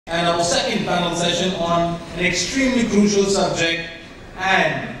and our second panel session on an extremely crucial subject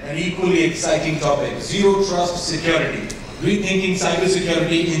and an equally exciting topic, Zero Trust Security, Rethinking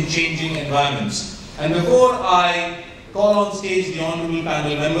Cybersecurity in Changing Environments. And before I call on stage the honorable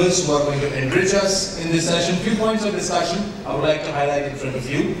panel members who are going to enrich us in this session, few points of discussion I would like to highlight in front of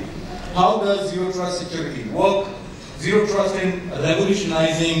you. How does Zero Trust Security work? Zero Trust in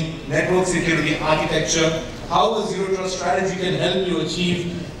revolutionizing network security architecture. How a Zero Trust strategy can help you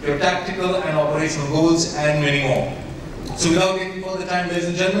achieve your tactical and operational goals, and many more. So without taking further time, ladies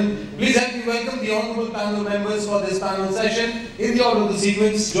and gentlemen, please help me welcome the honorable panel members for this panel session in the order of the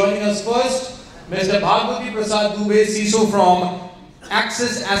sequence. Joining us first, Mr. Bhagwati Prasad Dubey, CISO from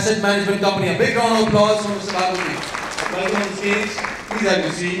Axis Asset Management Company. A big round of applause for Mr. Bhagwati. Welcome on the stage. Please have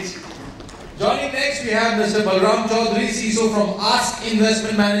your seats. Joining next, we have Mr. Balram Choudhary, CISO from Ask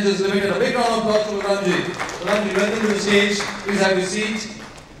Investment Managers Limited. A big round of applause for Balramji. Balramji, welcome to the stage. Please have your seat.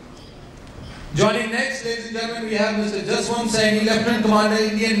 Joining next, ladies and gentlemen, we have Mr. Jaswant, Saini, Lieutenant Commander,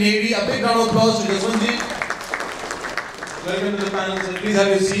 Indian Navy. A big round of applause to Jaswantji. Welcome to the panel, sir. Please have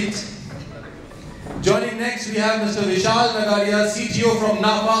your seat. Joining next, we have Mr. Vishal Nagadiya, CTO from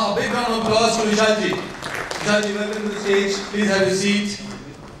NAFA. A big round of applause for Vishalji. Vishalji, welcome to the stage. Please have your seat.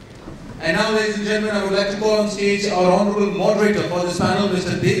 And now, ladies and gentlemen, I would like to call on stage our honorable moderator for this panel,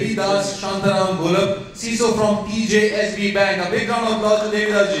 Mr. Devidas, Shantaram, Gholap, CISO from TJSB Bank. A big round of applause to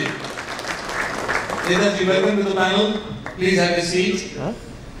Devidasji. Devidasji, welcome to the panel. Please have your seat.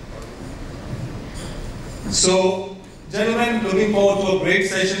 So, gentlemen, looking forward to a great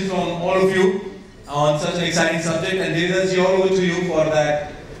session from all of you on such an exciting subject. And Devidasji, all over to you for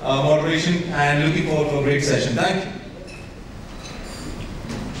that moderation, and looking forward to a great session. Thank you.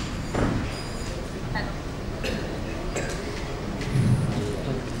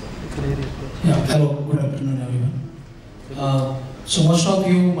 Yeah, hello, good afternoon everyone. So most of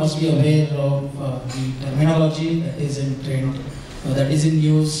you must be aware of the terminology that is in trend, that is in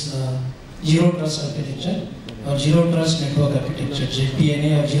use, Zero Trust Architecture or Zero Trust Network Architecture,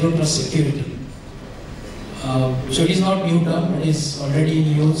 ZTNA or Zero Trust Security. So it is not new term, it is already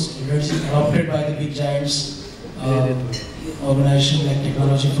in use, it is adopted by the big giants, organizations like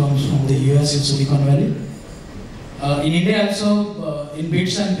technology firms from the US in Silicon Valley. In India also, in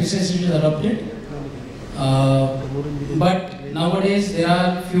bits and pieces it is adopted, but nowadays there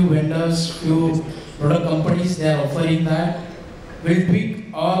are few vendors, few product companies, they are offering that. We'll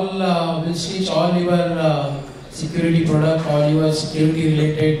tweak all, we'll stitch all your security product, all your security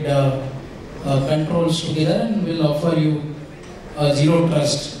related controls together, and we'll offer you Zero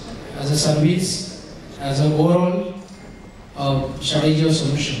Trust as a service, as an overall strategy or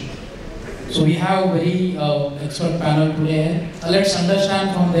solution. So we have very expert panel today. Let's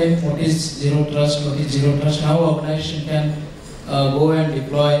understand from them what is Zero Trust, what is Zero Trust, how organization can go and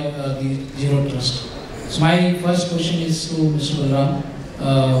deploy the Zero Trust. So my first question is to Mr.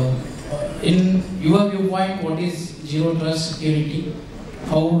 Balram. In your viewpoint, what is Zero Trust Security?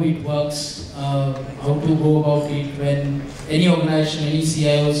 How it works? How to go about it when any organization, any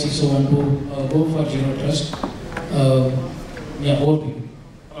CIO, CISO want to go for Zero Trust? Yeah, over to you.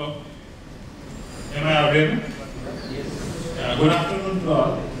 Am I audible? Yes. Good afternoon to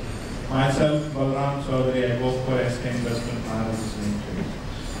all. Myself, Balram Choudhary, I work for SK Investment Management.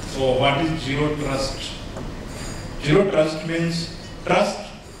 So, what is Zero Trust? Zero Trust means trust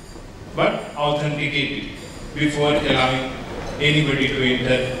but authenticate it before allowing anybody to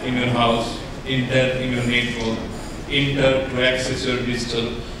enter in your house, enter in your network, enter to access your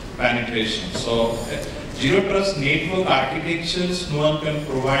digital penetration. So, Zero Trust network architectures, no one can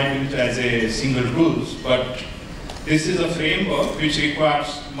provide it as a single tools, but this is a framework which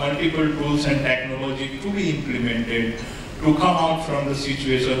requires multiple tools and technology to be implemented to come out from the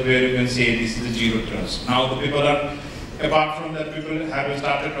situation where you can say this is a Zero Trust. Now the people are, apart from that, people have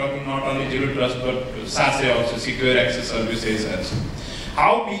started talking not only Zero Trust but SASE also, Secure Access Services also.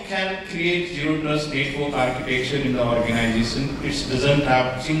 How we can create Zero Trust network architecture in the organization? It doesn't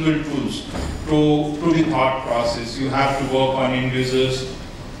have single tools to the thought process. You have to work on individual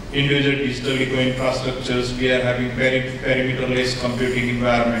digital eco-infrastructures. We are having perimeterless computing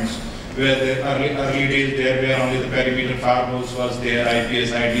environments, where the early days there were only the perimeter firewalls was there,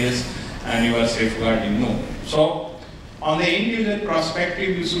 IPS, IDS, and you are safeguarding. No. So, on the end user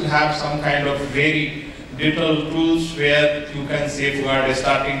perspective, you should have some kind of very detailed tools where you can safeguard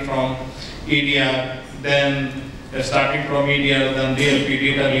starting from EDR, then DLP,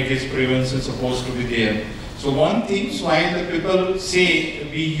 data leakage prevention is supposed to be there. So one thing, while the people say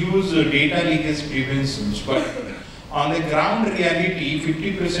we use data leakage preventions, but on the ground reality,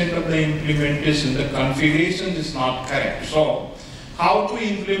 50% of the implementation, the configuration is not correct. So how to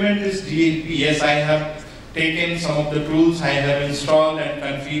implement this DLP. Yes, I have taken some of the tools, I have installed and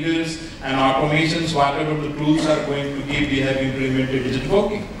configured and automations, whatever the tools are going to give, we have implemented. Is it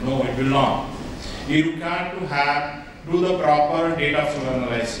working? No, it will not. You require to do the proper data flow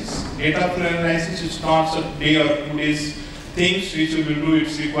analysis. Data flow analysis is not a day or 2 days things which you will do.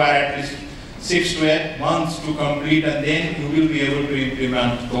 It's required at least 6 to 8 months to complete, and then you will be able to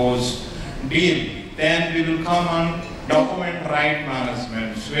implement those DLP. Then we will come on document right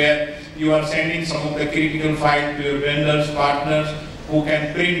management, where you are sending some of the critical files to your vendors, partners, who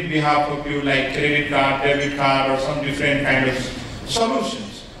can print behalf of you, like credit card, debit card, or some different kind of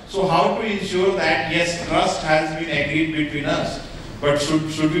solutions. So how to ensure that, yes, trust has been agreed between us, but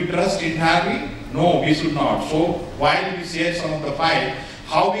should we trust entirely? No, we should not. So while we share some of the file,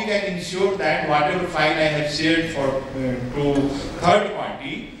 how we can ensure that whatever file I have shared to third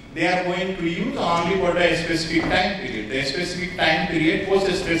party, they are going to use only for the specific time period. The specific time period, post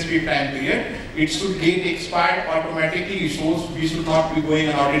a specific time period, it should get expired automatically, so we should not be going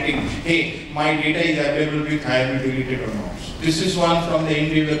and auditing, hey, my data is available with, I will delete it or not. This is one from the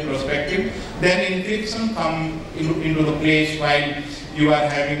individual perspective. Then encryption come into the place while you are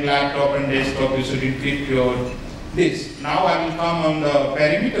having laptop and desktop, you should encrypt your this. Now I will come on the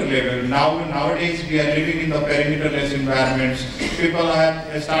perimeter level. Nowadays we are living in the perimeterless environments. People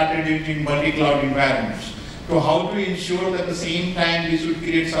have started using multi-cloud environments. So how to ensure that at the same time we should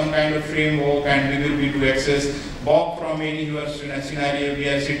create some kind of framework and we will be to access back from any scenario. We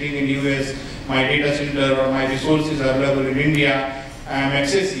are sitting in US, my data center or my resources are available in India, I am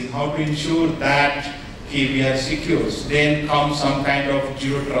accessing. How to ensure that we are secure. Then comes some kind of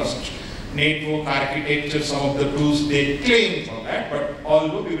zero trust. Network architecture, some of the tools they claim for that, but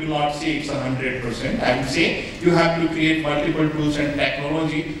although we will not say it's 100%, I would say you have to create multiple tools and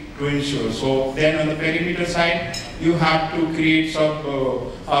technology to ensure. So then on the perimeter side, you have to create some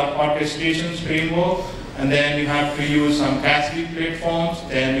orchestrations framework, and then you have to use some CASB platforms,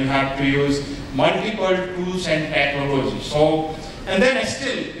 then you have to use multiple tools and technology. So, and then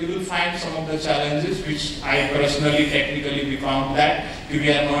still you will find some of the challenges which I personally, technically, we found that we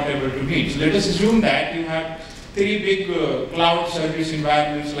are not able to meet. So let us assume that you have 3 big cloud service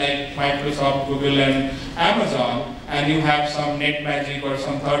environments like Microsoft, Google and Amazon, and you have some NetMagic or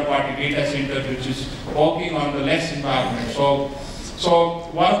some third-party data center which is working on the less environment. So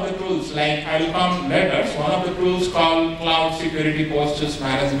one of the tools, like I will come later, one of the tools called cloud security posters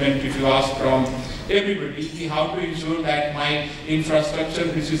management, if you ask from everybody, how to ensure that my infrastructure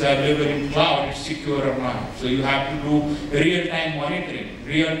which is available in cloud is secure or not. So you have to do real-time monitoring,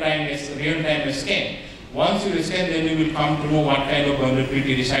 real-time scan. Once you scan, then you will come to know what kind of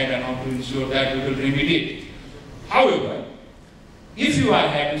vulnerability reside and how to ensure that we will remediate. However, if you are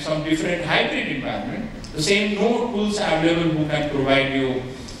having some different hybrid environment, the same node tools are available who can provide you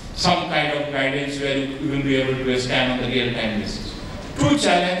some kind of guidance where you will be able to scan on the real-time basis. 2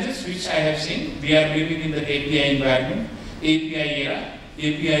 challenges which I have seen. We are living in the API environment, API era.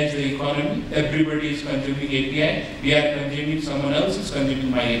 API is the economy. Everybody is consuming API. We are consuming, someone else is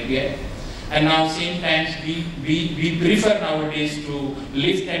consuming my API. And now same times we prefer nowadays to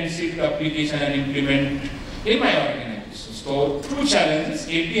lift and shift application and implement in my organization. So 2 challenges,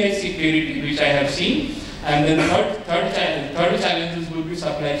 API security, which I have seen, and then third challenges will be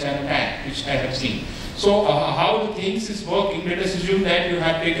supply chain attack, which I have seen. So how the things is working, let us assume that you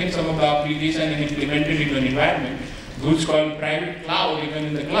have taken some of the application and implemented it in an environment, which called private cloud, even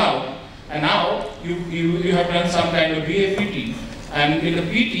in the cloud, and now you have done some kind of BAPT, and in the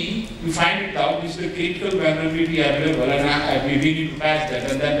PT, you find it out, this is the critical vulnerability available, and we need to patch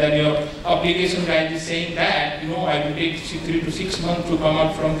that, and then your application guy is saying that, I will take 3 to 6 months to come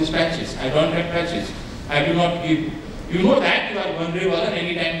out from these patches. I don't have patches. I do not give. You know that you are vulnerable and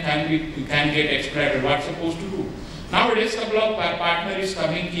anytime you can get exploited. What's supposed to do? Nowadays, couple of partners is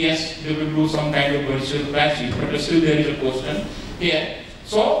coming, yes, they will do some kind of virtual patching, but still there is a question here.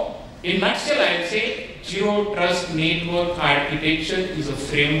 So, in nutshell, I will say Zero Trust Network Architecture is a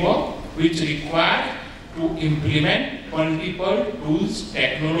framework which requires to implement multiple tools,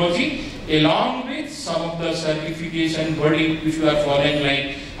 technology, along with some of the certification body, if you are following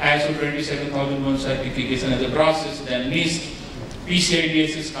like ISO 27001 certification as a process, then NIST, PCI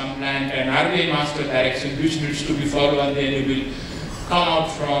DSS compliant, and RBI master direction, which needs to be followed, and then you will come out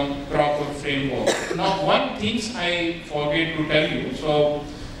from proper framework. Now, one thing I forget to tell you, so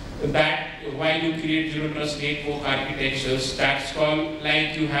that while you create Zero Trust Network architectures, that's called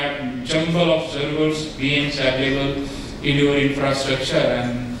like you have jumble of servers, VMs available in your infrastructure,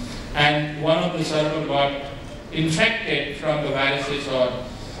 and one of the server got infected from the viruses or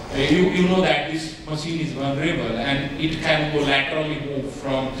you know that this machine is vulnerable and it can go laterally move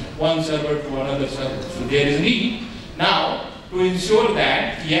from one server to another server. So there is need now to ensure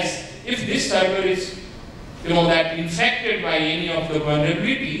that, yes, if this server is that infected by any of the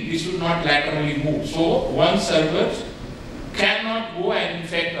vulnerability, this should not laterally move. So one server cannot go and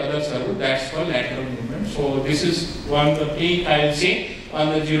infect other server. That's for lateral movement. So this is one thing I will say on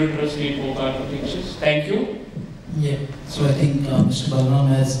the zero trust network architectures. Thank you. Yeah. So I think Mr. Balram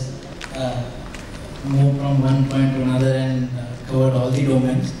has moved from one point to another and covered all the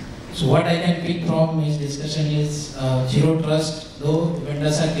domains. So what I can pick from his discussion is zero trust. Though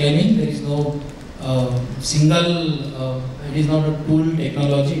vendors are claiming there is no single, it is not a tool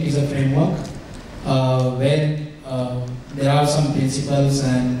technology, it is a framework where there are some principles,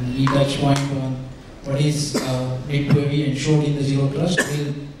 and he touched point on what is need to be ensured in the zero trust.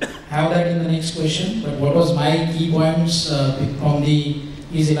 We'll have that in the next question. But what was my key points from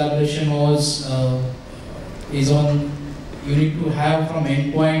his elaboration was is on you need to have from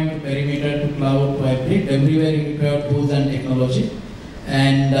endpoint to perimeter to cloud to hybrid. Everywhere you need to have tools and technology.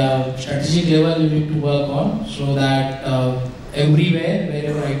 And strategic level you need to work on so that everywhere,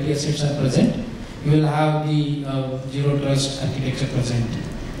 wherever IT assets are present, you will have the zero trust architecture present.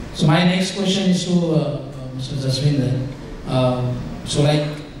 So my next question is to Mr. Jaswant. So like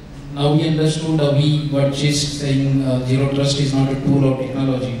now we understood what she's saying, zero trust is not a tool or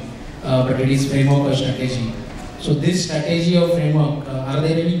technology, but it is framework or strategy. So this strategy or framework, are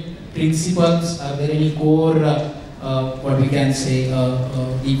there any principles, are there any core what we can say,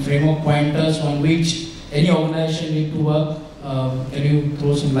 the framework pointers on which any organization need to work? Can you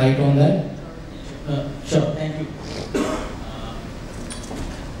throw some light on that? Sure, thank you.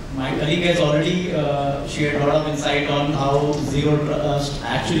 My colleague has already shared a lot of insight on how zero trust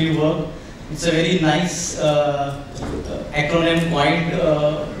actually works. It's a very nice acronym point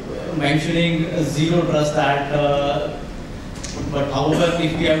mentioning zero trust that but however,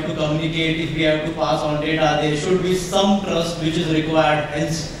 if we have to communicate, if we have to pass on data, there should be some trust which is required,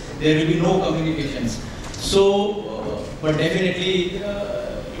 else there will be no communications. So, but definitely,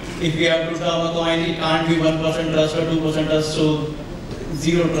 if we have to term a coin, it can't be 1% trust or 2% trust, so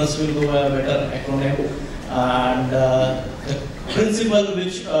zero trust will go a better acronym. And the principle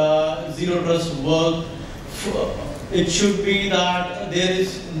which zero trust work, it should be that there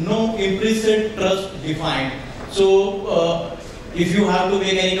is no implicit trust defined. So, if you have to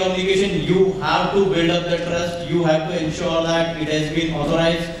make any communication, you have to build up the trust, you have to ensure that it has been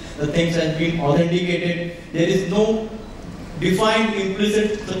authorized, the things has been authenticated. There is no defined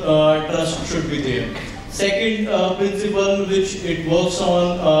implicit trust should be there. Second principle which it works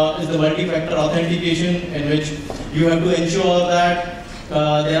on is the multi-factor authentication, in which you have to ensure that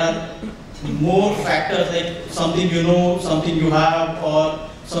there are more factors, like something you know, something you have, or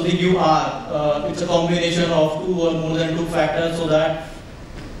something you are. It's a combination of two or more than two factors, so that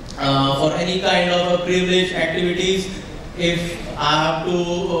for any kind of privileged activities, if I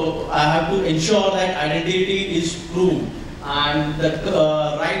have to ensure that identity is proved and that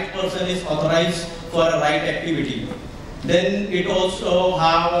right person is authorized for a right activity. Then it also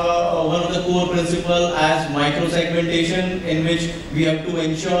have one of the core principles as micro-segmentation, in which we have to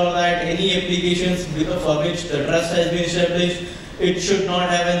ensure that any applications for which the trust has been established, it should not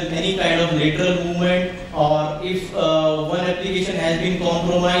have any kind of lateral movement, or if one application has been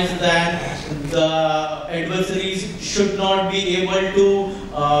compromised, then the adversaries should not be able to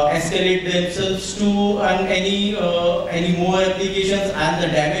escalate themselves to any more applications, and the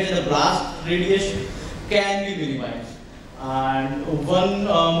damage and the blast radius can be minimized. And one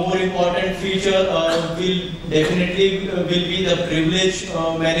more important feature will definitely be the privilege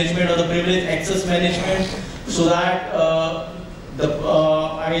management or the privilege access management, so that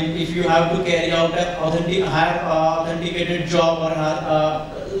if you have to carry out a higher authenticated job, or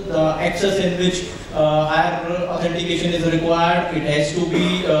the access in which higher authentication is required, it has to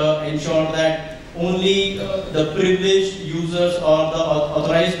be ensured that only the privileged users or the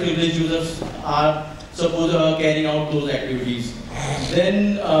authorized privileged users are supposed carrying out those activities.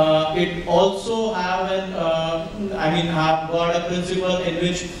 Then it also have have got a principle in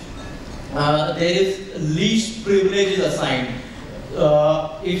which there is least privilege is assigned.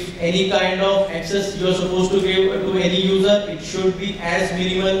 If any kind of access you are supposed to give to any user, it should be as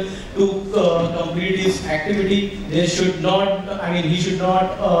minimal to complete his activity. There should not, he should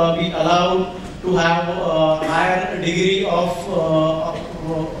not be allowed to have a higher degree of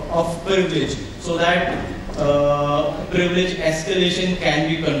privilege, so that privilege escalation can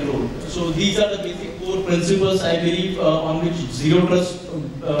be controlled. So these are the basic core principles, I believe, on which zero trust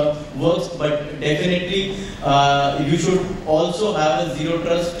works, but definitely you should also have a zero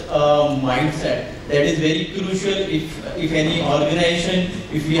trust mindset. That is very crucial if any organization,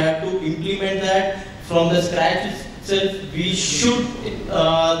 if we have to implement that from the scratch itself, we should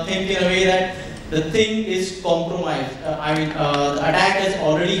think in a way that the thing is compromised. The attack has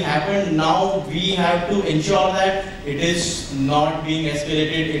already happened. Now we have to ensure that it is not being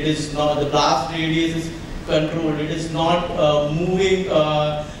escalated. It is not, the blast radius is controlled. It is not moving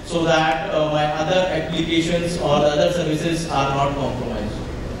so that my other applications or the other services are not compromised.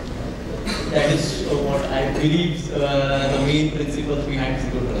 That is what I believe the main principles behind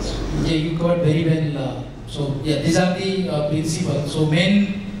zero trust. Yeah, you covered very well. So yeah, these are the principles. So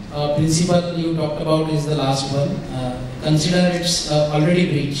main principle you talked about is the last one. Consider it's already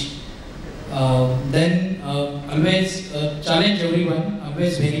breached. Then always challenge everyone,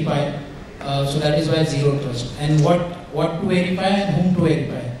 always verify. So that is why zero trust. And what to verify and whom to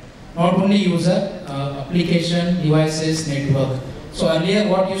verify. Not only user, application, devices, network. So earlier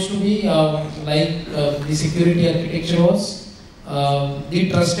what used to be the security architecture was the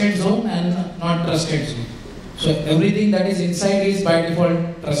trusted zone and not trusted zone. So everything that is inside is by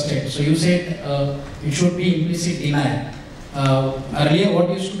default trusted. So you said it should be implicit denial. Earlier what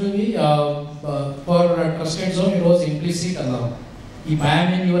used to be for trusted zone, it was implicit allow. If I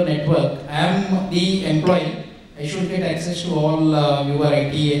am in your network, I am the employee, I should get access to all your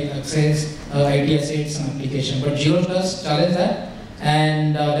IT access, IT assets and application. But zero trust challenge that,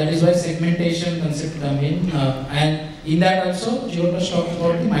 and that is why segmentation concept come in. And in that also, zero trust talks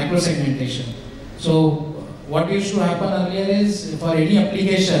about the micro segmentation. So what used to happen earlier is for any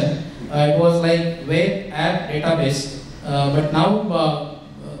application, it was like web app database, but now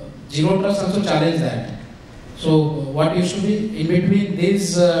zero trust also challenge that. So what used to be in between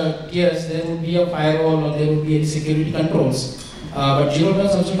these tiers, there would be a firewall or there would be any security controls. But zero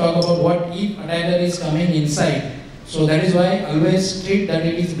trust also talk about what if attacker is coming inside. So that is why always treat that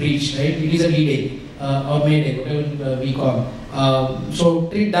it is breached, right? It is a D-Day or May-Day, whatever we call. So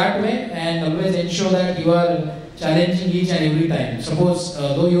treat that way and always ensure that you are challenging each and every time. Suppose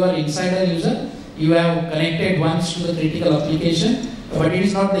though you are insider user, you have connected once to the critical application, but it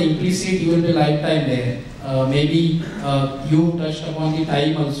is not the implicit you will be lifetime there. Maybe you touched upon the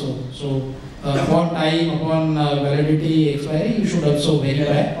time also. So upon time, upon validity expiry, you should also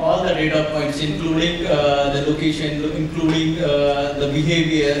verify. All the data points, including the location, including the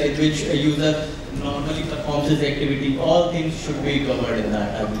behavior in which a user normally performs his activity, all things should be covered in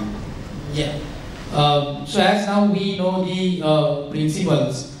that, I believe. Yeah. So as now we know the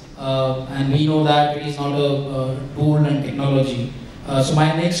principles and we know that it is not a tool and technology. So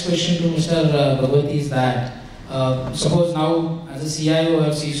my next question to Mr. Bhagwati is that suppose now as a CIO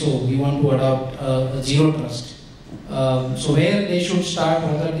or CISO we want to adopt a zero trust. So where they should start,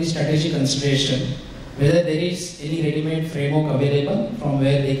 what are the strategic consideration, whether there is any ready-made framework available from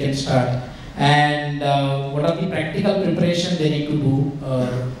where they can start, and what are the practical preparation they need to do.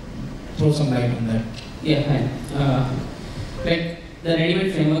 Throw some light on that. Yeah, hi. Like the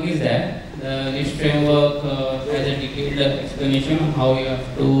ready-made framework is there. The NIST framework has a detailed explanation on how you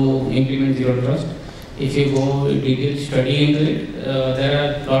have to implement zero trust. If you go detailed study into it, there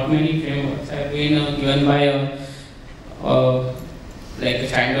are lot many frameworks have been given by like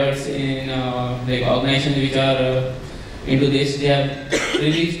standards in like organizations which are into this. They have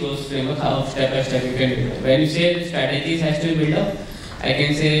released those frameworks how step by step you can do it. When you say strategies has to be built up, I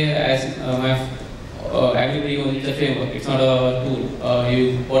can say as everybody owns the framework. It's not a tool.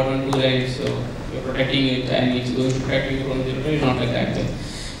 You bought one tool and so you're protecting it and it's going to protect you from zero trust. It's not like that.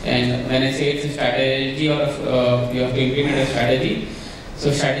 And when I say it's a strategy or you have to implement a strategy,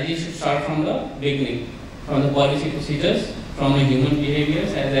 so strategy should start from the beginning, from the policy procedures, from the human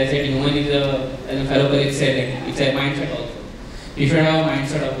behaviors. As I said, human is as a fellow colleague said, like, it's a mindset also. You should have a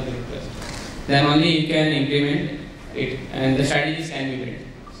mindset of the zero trust. Then only you can implement it and the strategies can be built.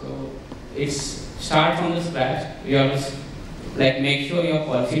 So it's start from the scratch. You have to like make sure your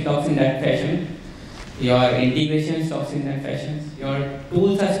policy talks in that fashion, your integration talks in that fashion, your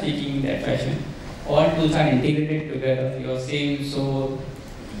tools are speaking in that fashion. All tools are integrated together. You're saying so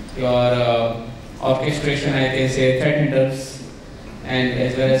your orchestration, I can say, threat hunters, and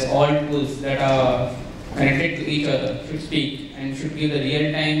as well as all tools that are connected to each other should speak and should give the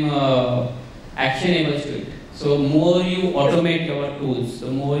real-time actionables to it. So more you automate your tools,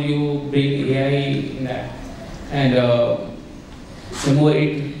 the more you bring AI in that, and the more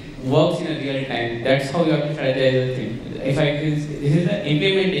it works in a real time. That's how you have to strategize the thing. If I can say, this is the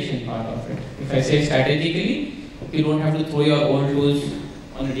implementation part of it. If if I say strategically, you don't have to throw your old tools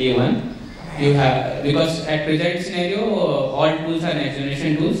on day one. You have, because at present scenario, all tools are next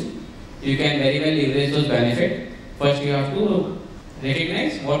generation tools. You can very well leverage those benefits. First, you have to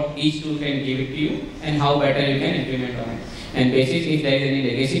recognize what each tool can give it to you and how better you can implement on it. And basis, if there is any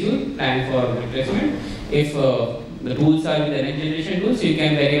legacy tool, plan for replacement. If the tools are with the next generation tools, you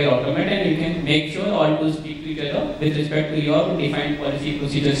can very well automate and you can make sure all tools speak to each other with respect to your defined policy,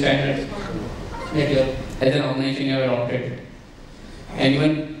 procedure, standards that you as an organization you have adopted. And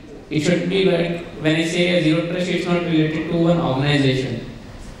even it should be like, when I say a zero trust, it's not related to one organization.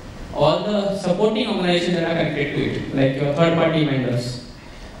 All the supporting organizations that are connected to it, like your third-party vendors,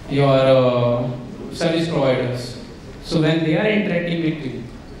 your service providers. So when they are interacting with you,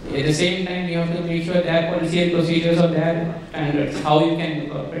 at the same time you have to make sure their policy and procedures or their standards, how you can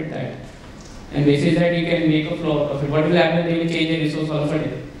incorporate that. And basis that you can make a flow of it. What will happen? They will change a resource all of a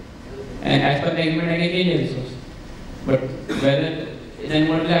day. And as per the agreement, I can change a resource. But whether, then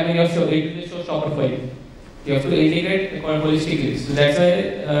what will happen? It will be a showstopper for you. You have to integrate holistically. So that's why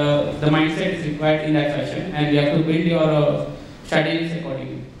the mindset is required in that fashion, and you have to build your strategies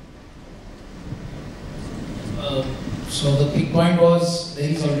accordingly. So the big point was there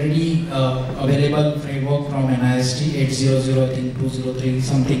is already available framework from NIST 800, I think 203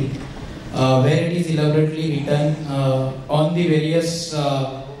 something, where it is elaborately written on the various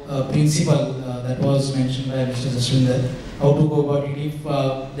principle that was mentioned by Mr. Jaswant, how to go about it. If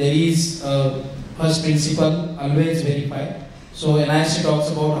there is first principle, always verify. So NIST talks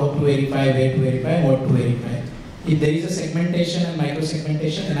about how to verify, where to verify, and what to verify. If there is a segmentation and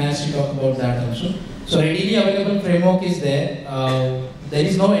micro-segmentation, NIST talk about that also. So readily available framework is there. There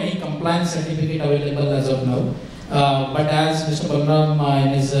is no any compliance certificate available as of now. But as Mr. Balram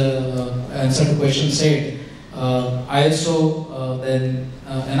in his answer to question said, ISO, then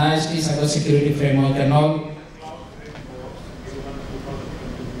NIST cybersecurity framework and all.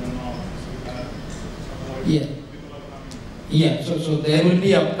 Yeah. So there will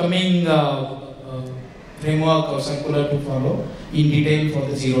be upcoming framework or circular to follow in detail for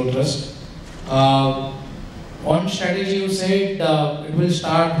the zero trust. On strategy, you said it will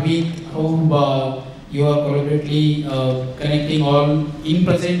start with how you are collaboratively connecting all in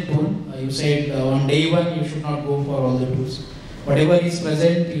present tool. You said on day one you should not go for all the tools. Whatever is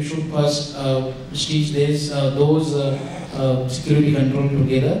present, you should first stitch those security control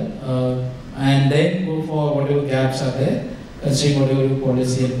together. And then go for whatever gaps are there, considering whatever your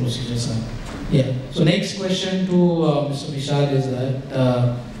policy and procedures are. Yeah. So next question to Mr. Vishal is that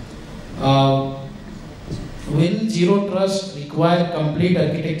will zero trust require complete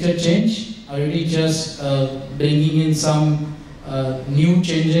architecture change, or it is just bringing in some new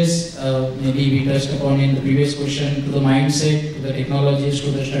changes? Maybe we touched upon in the previous question, to the mindset, to the technologies,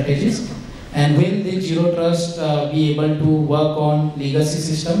 to the strategies. And will the zero trust be able to work on legacy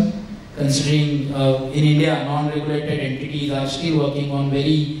system? Considering in India, non-regulated entities are still working on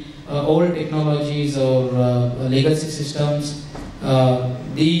very old technologies or legacy systems.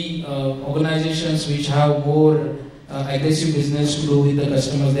 The organizations which have more aggressive business to do with the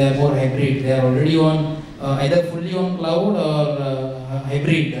customers, they are more hybrid. They are already on either fully on cloud or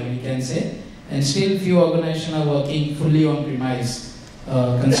hybrid, we can say. And still few organizations are working fully on premise,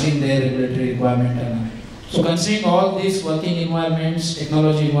 considering their regulatory requirement. So considering all these working environments,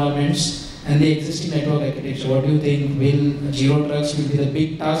 technology environments, and the existing network architecture, what do you think? Will zero trust will be the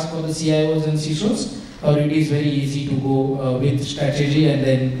big task for the CIOs and CISOs, or it is very easy to go with strategy and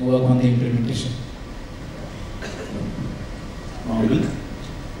then work on the implementation?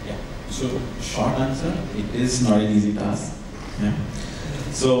 Yeah. So short answer, it is not an easy task. Yeah.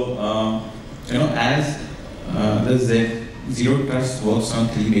 So as the zero trust works on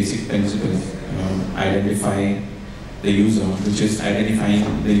three basic principles. Identify the user, which is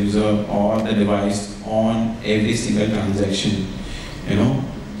identifying the user or the device on every single transaction.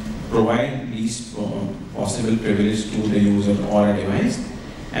 Provide least possible privilege to the user or a device,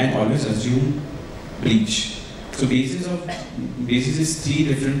 and always assume breach. So basis is three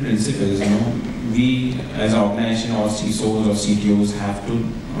different principles. We as an organization or CISOs or CTOs have to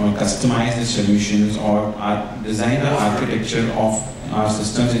customize the solutions or design the architecture of our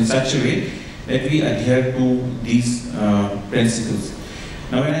systems in such a way that we adhere to these principles.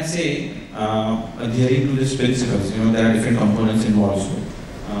 Now when I say adhering to these principles, there are different components involved.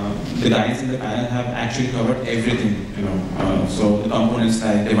 The guys in the panel have actually covered everything. So the components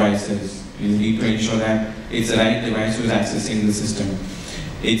like devices, you need to ensure that it's the right device who is accessing the system.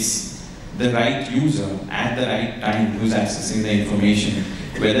 It's the right user at the right time who is accessing the information,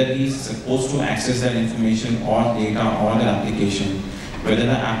 whether he's supposed to access that information or data or the application. whether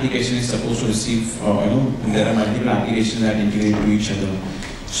the application is supposed to receive, there are multiple applications that integrate to each other.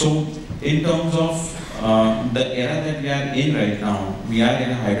 So in terms of the era that we are in right now, we are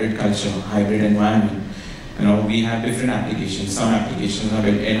in a hybrid culture, hybrid environment. We have different applications. Some applications are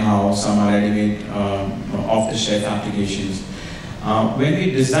built in-house, some are ready-made off-the-shelf applications. When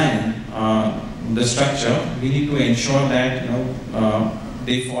we design the structure, we need to ensure that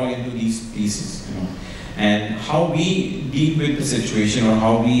they fall into these pieces. And how we deal with the situation or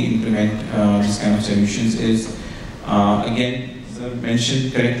how we implement these kind of solutions is, again, sir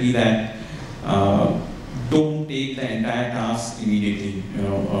mentioned correctly that don't take the entire task immediately.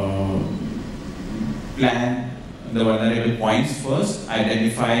 Plan the vulnerable points first,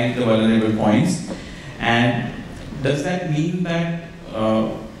 identify the vulnerable points, and does that mean that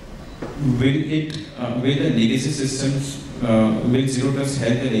will the legacy systems, will Zero Trust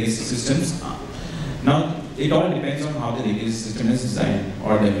help the legacy systems? Now, it all depends on how the legacy system is designed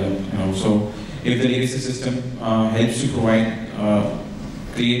or developed. So, if the legacy system helps to provide,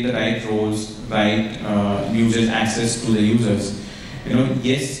 create the right roles, right users access to the users,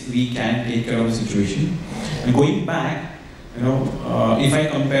 yes, we can take care of the situation. And going back, if I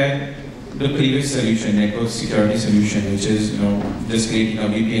compare the previous solution, network security solution, which is just creating a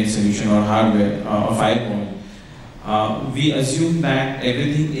VPN solution or hardware or firewall, we assume that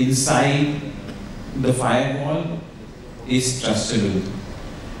everything inside the firewall is trustable,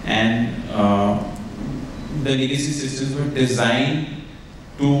 and the legacy systems were designed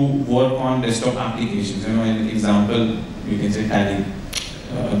to work on desktop applications. An example, you can say Tally,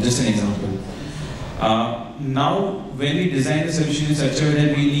 just an example. Now, when we design the solution in such a way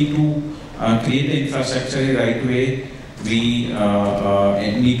that we need to create the infrastructure in the right way, we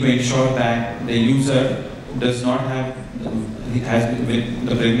need to ensure that the user does not have, with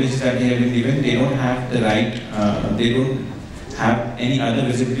the privileges that they have been given, they don't have the right, they don't have any other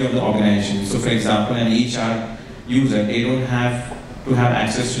visibility of the organization. So, for example, an HR user, they don't have to have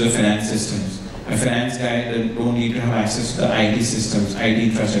access to the finance systems. A finance guy, they don't need to have access to the IT systems, IT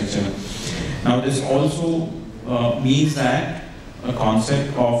infrastructure. Now, this also means that a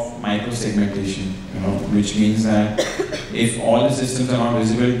concept of micro-segmentation, which means that if all the systems are not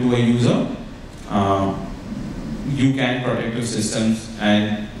visible to a user, you can protect your systems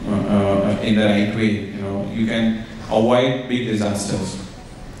and in the right way. You can avoid big disasters.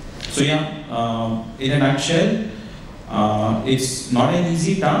 So yeah, in a nutshell, it's not an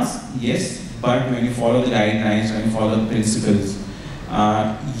easy task, yes, but when you follow the guidelines, when you follow the principles,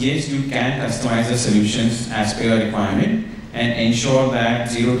 yes, you can customize the solutions as per your requirement and ensure that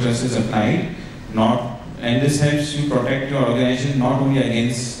Zero Trust is applied. And this helps you protect your organization not only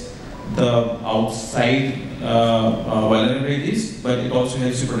against the outside vulnerabilities, but it also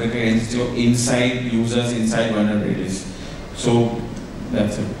helps you protect against your inside users, inside vulnerabilities. So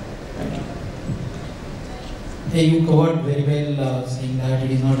that's it. Thank you. Hey, you covered very well, saying that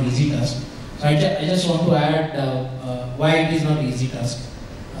it is not easy task. So I just want to add why it is not easy task.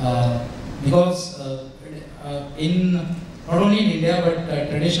 Because not only in India, but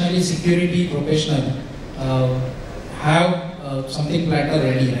traditionally security professionals have something platter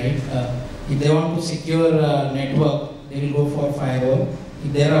ready, right? If they want to secure a network, they will go for firewall.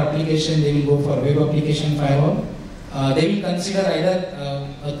 If there are applications, they will go for web application firewall. They will consider either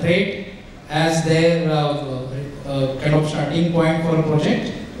a threat as their kind of starting point for a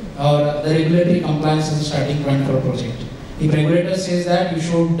project, or the regulatory compliance as a starting point for a project. If regulator says that you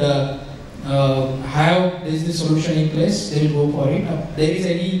should have this solution in place, they will go for it. There is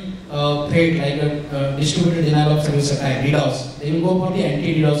any threat like a distributed denial of service attack, DDoS, they will go for the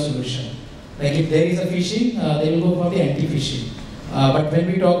anti-DDoS solution. Like if there is a phishing, they will go for the anti-phishing. But when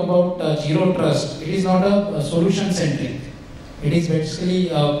we talk about Zero Trust, it is not a solution-centric. It is basically,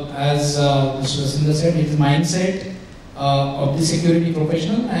 as Mr. Sindhu said, it is mindset of the security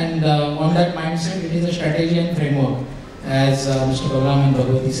professional, and on that mindset, it is a strategy and framework, as Mr. Balram and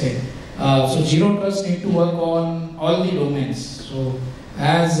Bhagwati said. So Zero Trust need to work on all the domains. So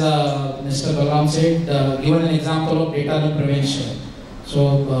as Mr. Balram said, given an example of data leak prevention. So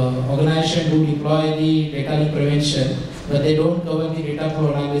organization do deploy the data leak prevention, but they don't cover the data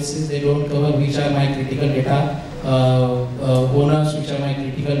flow analysis, they don't cover which are my critical data owners, which are my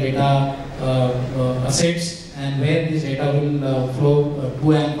critical data assets, and where this data will flow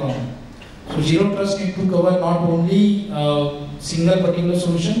to and from. So Zero Trust need to cover not only single particular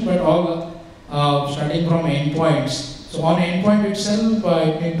solution, but all starting from endpoints. So on endpoint itself,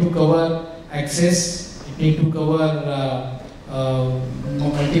 it need to cover access, it need to cover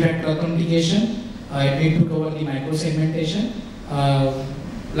multi-factor authentication, it need to cover the micro-segmentation.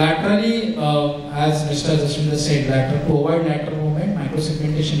 Laterally, as Mr. Jaswant said, to avoid lateral movement,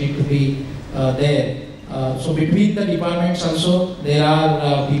 micro-segmentation need to be there. So between the departments also, there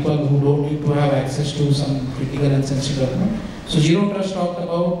are people who don't need to have access to some critical and sensitive document. So Zero Trust talked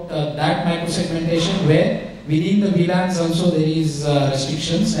about that micro-segmentation where within the VLANs also there is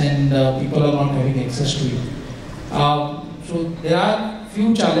restrictions and people are not having access to it. So there are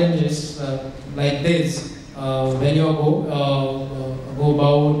few challenges like this when you go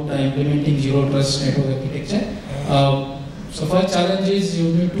about implementing Zero Trust network architecture. So first challenge is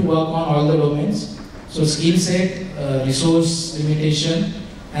you need to work on all the domains. So skill set, resource limitation,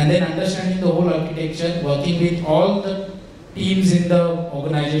 and then understanding the whole architecture, working with all the teams in the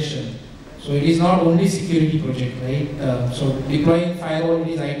organization. So it is not only security project, right? So deploying firewall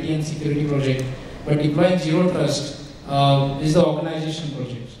is IT and security project, but deploying Zero Trust is the organization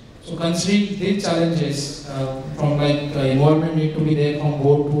project. So considering these challenges, from like involvement need to be there from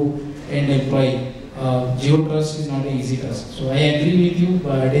board to end employee. Zero Trust is not an easy task. So I agree with you,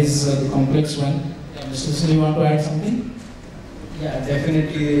 but it is the complex one. Mr. Sri, you want to add something? Yeah,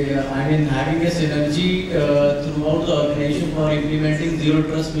 definitely. I mean, having a synergy throughout the organization for implementing Zero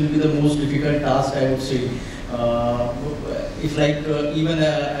Trust will be the most difficult task, I would say. It's like even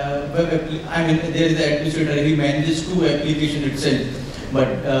I mean, there is an administrator, he manages 2 applications itself. But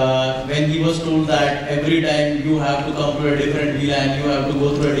when he was told that every time you have to come to a different VLAN, you have to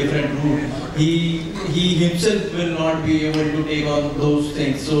go through a different route, he himself will not be able to take on those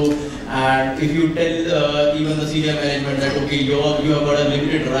things. So, and if you tell even the senior management that okay, you have got a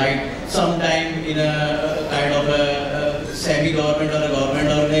limited right, sometime in a kind of a semi-government or a government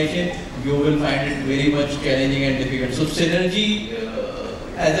organization, you will find it very much challenging and difficult. So synergy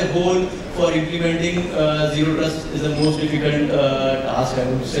as a whole for implementing Zero Trust is the most difficult task, I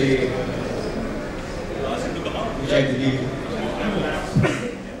would say, which I believe.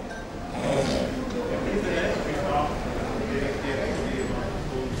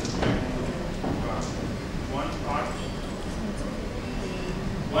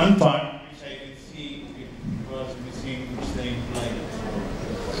 One part which I can see it was missing is the implied.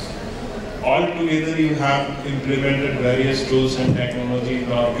 Altogether you have implemented various tools and technology in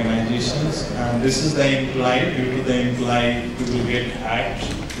the organizations, and this is the implied. Due to the implied, you will get hacked,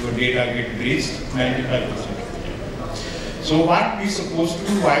 your data get breached, 95%. So what we supposed to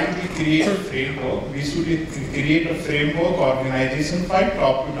do while we create a framework, we should create a framework organization by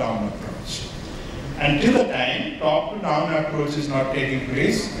top-to-down approach. Until the time top-to-down approach is not taking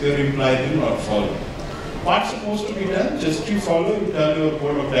place, your implied will not follow. What's supposed to be done? Just you follow, you tell your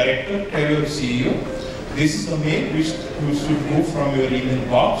board of directors, tell your CEO, this is the mail which should go from your email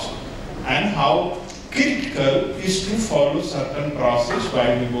box, and how critical is to follow certain process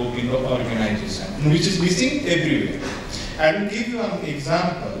while we work in the organization, which is missing everywhere. I will give you an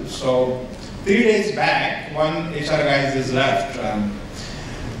example. So 3 days back, one HR guy is left.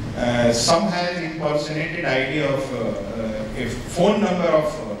 Some has impersonated idea of a phone number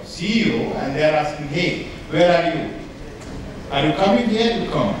of CEO, and they are asking, hey, where are you? Are you coming here? You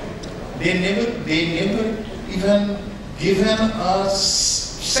come. They never even given a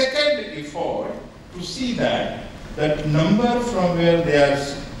second effort to see that number from where their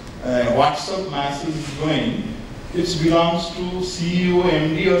WhatsApp message is going, it belongs to CEO,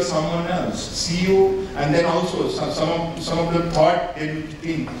 MD or someone else. CEO, and then also some of them thought they will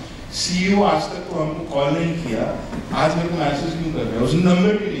think, CEO आज तक तो हमको call नहीं किया, आज मेरे को message क्यों कर रहे हैं? उसने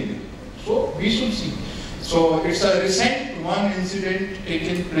नंबर भी नहीं दिया. So we should see. So it's a recent one incident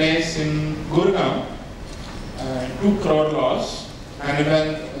taken place in Gurgaon, 2 crore loss, and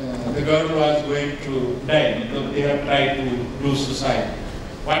when the girl was going to die, they have tried to do suicide.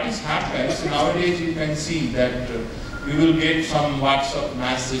 What has happened? So nowadays you can see that you will get some WhatsApp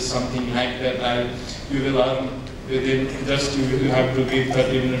message, something like that. You will earn within just you have to give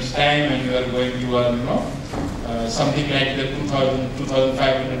 30 minutes time, and you are something like the 2,000,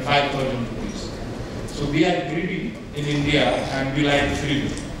 2,500, 5,000 rupees. So we are greedy in India, and we like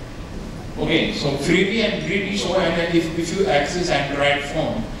freebie. Okay, so freebie and greedy. So and if you access Android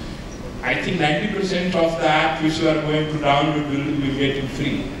phone, I think 90% of the app which you are going to download will get it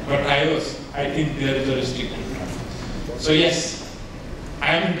free. But iOS, I think there is a restricted time. So yes,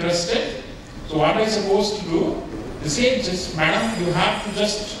 I am interested. So what am I supposed to do? They say, just madam, you have to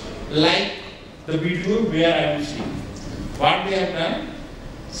just like the video where I will see. What they have done,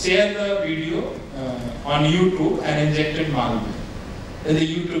 share the video on YouTube and injected malware in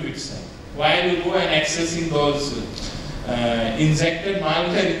the YouTube itself. While you go and accessing those injected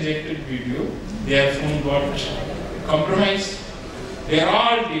malware injected video, their phone got compromised. They are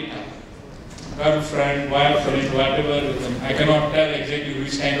all data. Girlfriend, boyfriend, whatever. I cannot tell exactly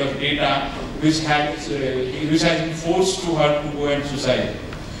which kind of data which has been forced to her to go and suicide.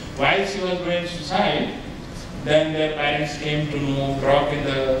 While she was going suicide, then their parents came to know, brought in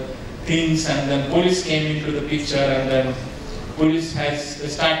the things, and then police came into the picture, and then police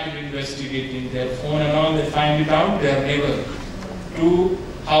has started investigating their phone and all. They find it out, their neighbor,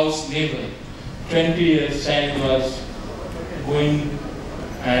 2-house neighbor, 20 years child was going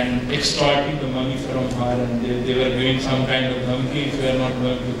and extorting the money from her, and they were doing some kind of धमकी, if you are not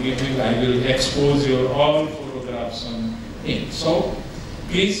going to give me, I will expose your all photographs on it. So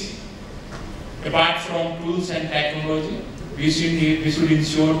please, apart from tools and technology, we should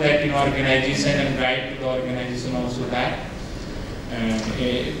ensure that in organization and guide to the organization also that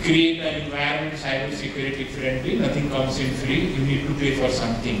create an environment cyber security friendly. Nothing comes in free. You need to pay for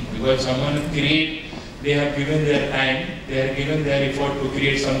something, because someone create, they have given their time, they have given their effort to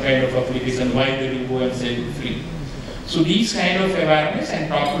create some kind of application. Why they will go and sell it free? So these kind of awareness and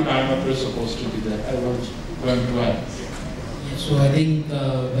top to down approach is supposed to be there. I was going to add. So I think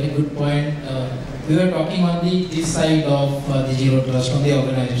very good point. We were talking on this side of the zero trust on the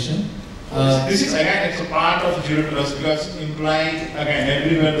organization. This is again, it's a part of zero trust, because employee, again,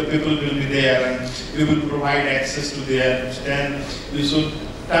 everywhere the people will be there and we will provide access to their stand. We should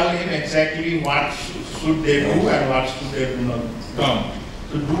tell him exactly what should they do and what should they do not come.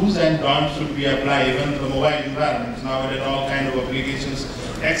 So do's and don'ts should be applied, even the mobile environments. Now there are all kind of applications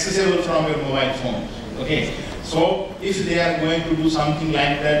accessible from your mobile phone. Okay. So if they are going to do something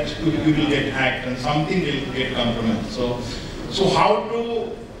like that, you will get hacked and something will get compromised. So how to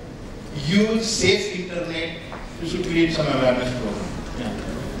use safe internet? You should create some awareness program.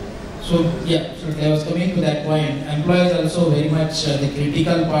 So I was coming to that point. Employees also very much the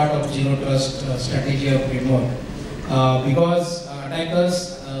critical part of zero trust strategy or framework, because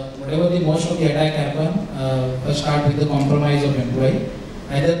attackers, whatever the most of the attack happen, first start with the compromise of employee,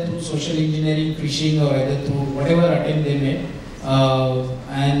 either through social engineering, phishing, or either through whatever attempt they made.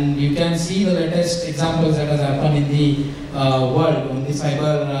 And you can see the latest examples that has happened in the world on the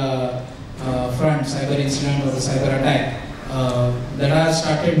cyber front, cyber incident or the cyber attack. That has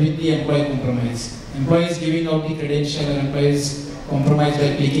started with the employee compromise. Employees giving out the credential, or employees compromised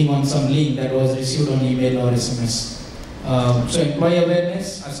by clicking on some link that was received on email or SMS. So employee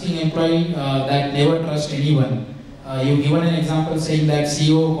awareness, asking employee that never trust anyone. You've given an example saying that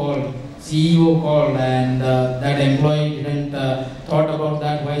CEO called and that employee didn't thought about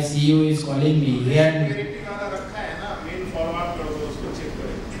that, why CEO is calling me. He had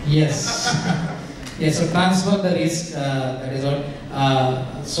yes. Yes, so transfer the risk, that is what.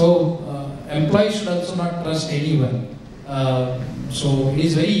 So employees should also not trust anyone. So it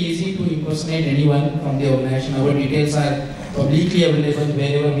is very easy to impersonate anyone from the organization. Our details are publicly available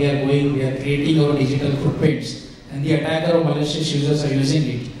wherever we are going. We are creating our digital footprints, and the attacker or malicious users are using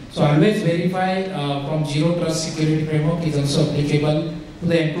it. So always verify from zero trust security framework is also applicable to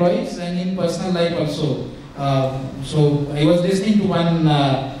the employees and in personal life also. So I was listening to one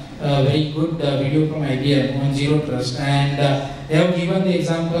very good video from IBM on zero trust, and they have given the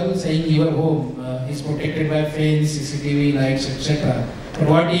example saying your home is protected by fence, CCTV, lights, etc. But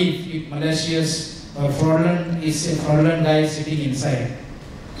what if malicious or fraudulent guy is sitting inside?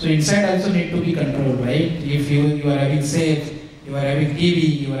 So inside also need to be controlled, right? If you are having safe, you are having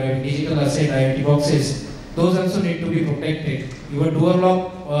TV, you are having digital asset, IoT boxes, those also need to be protected. Your door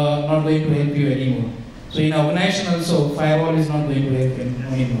lock not going to help you anymore. So in organization also, firewall is not going to help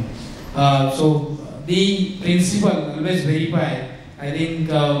anymore. So the principle, always verify. I think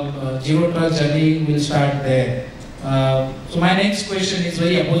zero trust journey will start there. So my next question is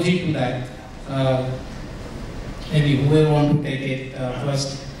very opposite to that. Maybe whoever want to take it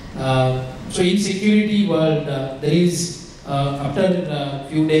first. So in security world, there is after a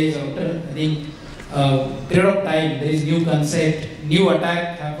few days, after I think period of time, there is new concept, new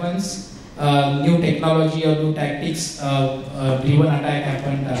attack happens. New technology or new tactics driven attack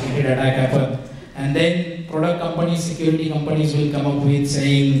happen, targeted attack happen, and then product companies, security companies will come up with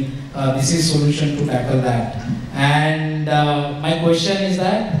saying this is solution to tackle that. And my question is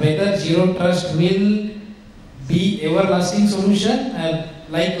that whether zero trust will be everlasting solution,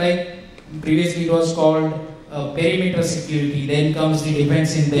 like previously it was called perimeter security, then comes the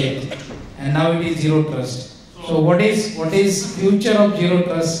defense in depth, and now it is zero trust. So what is future of zero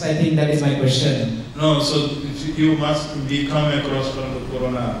trust? I think that is my question. No, so you must be come across from the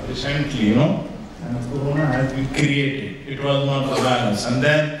corona recently, you know, and corona has been created. It was not a virus, and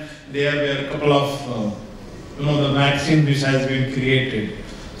then there were a couple of the vaccine which has been created.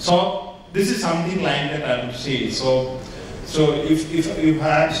 So this is something like that I would say. So if you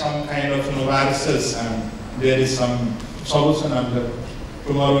had some kind of viruses and there is some solution under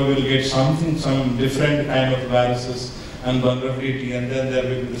tomorrow we will get something, some different kind of viruses and vulnerability, and then there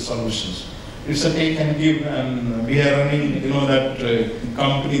will be the solutions. It's a take and give, and we are running, that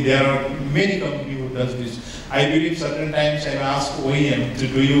company. There are many companies who does this. I believe certain times I ask OEM,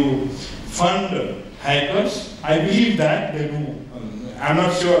 do you fund hackers? I believe that they do. I'm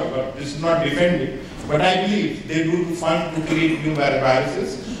not sure, but this is not defended. But I believe they do fund to create new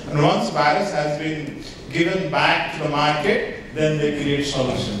viruses. And once virus has been given back to the market, then they create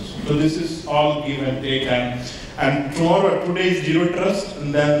solutions. So this is all give and take. And today is Zero Trust,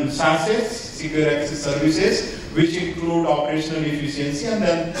 and then SASes, Secure Access Services, which include operational efficiency, and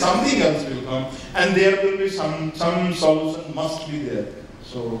then something else will come. And there will be some solution must be there.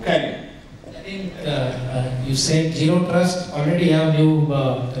 So carry on. I think you said Zero Trust already have new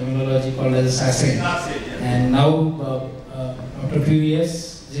terminology called as SASE. And now, after a few years,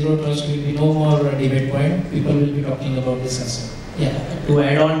 Zero Trust will be no more a debate point. People will be talking about this SASE. Yeah. To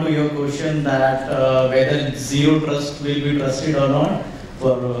add on to your question that whether Zero Trust will be trusted or not,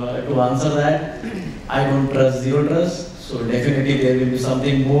 to answer that, I don't trust Zero Trust. So definitely there will be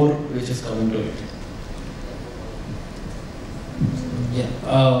something more which is coming to it.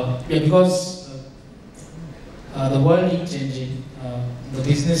 Because the world is changing. The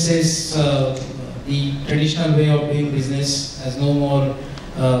businesses, the traditional way of doing business has no more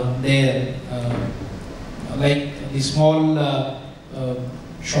there. Like the small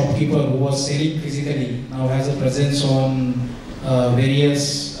shopkeeper who was selling physically now has a presence on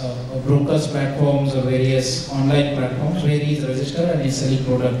various brokers platforms or various online platforms where he is registered and is selling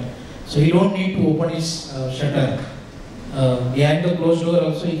product. So he don't need to open his shutter. Behind the closed door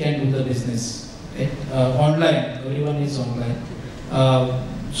also he can do the business. Okay? Online, everyone is online.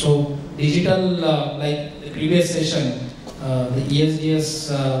 So digital, like the previous session, the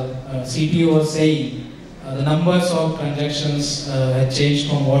ESDS CTO was saying the numbers of transactions had changed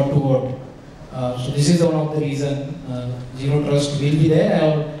from word to word. So this is one of the reasons Zero Trust will be there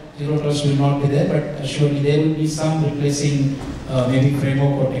or Zero Trust will not be there, but surely there will be some replacing maybe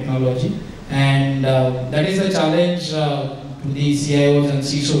framework or technology. And that is the challenge to the CIOs and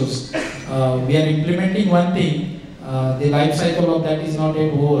CISOs. We are implementing one thing, the life cycle of that is not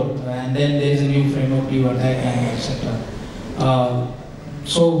yet over, and then there is a new framework you attack and etc.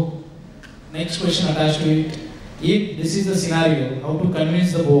 So next question attached to it, if this is the scenario, how to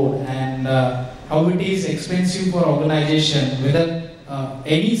convince the board and how it is expensive for organization, whether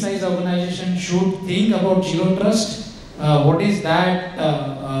any size organization should think about Zero Trust, what is that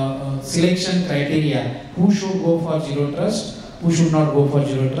selection criteria, who should go for Zero Trust, who should not go for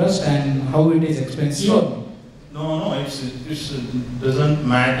Zero Trust, and how it is expensive? No, it doesn't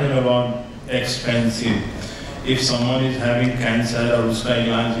matter about expensive. If someone is having cancer or uska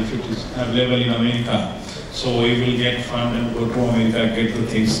ilaj, if it is available in America, so we will get fund and go to America, get the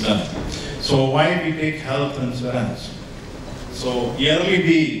things done. So why we take health insurance? So yearly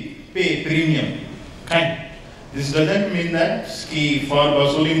we pay premium. Kind. This doesn't mean that for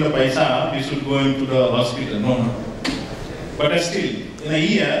wasuling the paisa, we should go into the hospital. No. But still, in a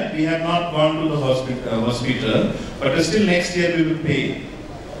year, we have not gone to the hospital, but still next year we will pay.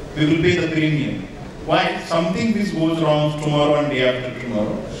 We will pay the premium. Why? Something this goes wrong tomorrow and day after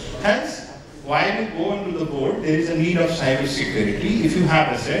tomorrow. Hence, while you go into the board, there is a need of cybersecurity. If you have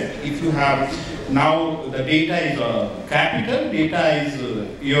asset, if you have, now the data is capital, data is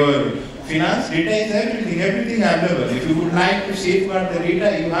your finance, data is everything available. If you would like to safeguard the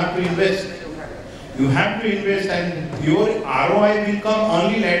data, you have to invest. You have to invest, and your ROI will come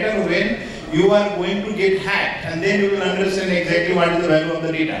only later when you are going to get hacked, and then you will understand exactly what is the value of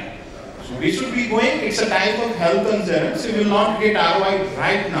the data. So we should be going, it's a type of health insurance. You will not get ROI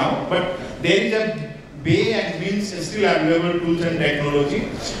right now, but there is a way and means still available tools and technology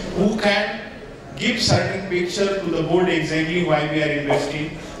who can give certain picture to the board exactly why we are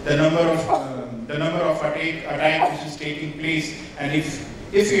investing, the number of attack which is taking place, and if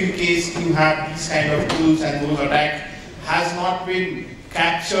in case you have these kind of tools and those attack has not been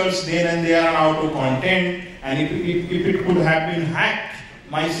captured then and there on auto content, and if it could have been hacked,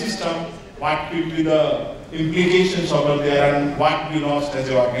 my system, what will be the implications over there and what we lost as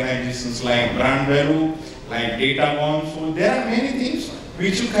organizations, like brand value, like data gone. So there are many things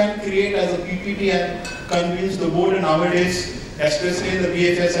which you can create as a PPT and convince the board. And nowadays, especially in the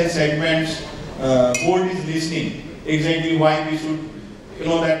BFSI segments, board is listening exactly why we should,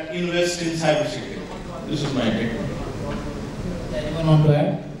 that invest in cybersecurity. This is my take. Anyone want to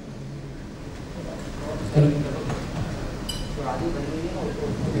add?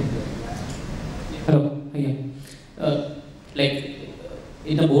 Hello. Yeah.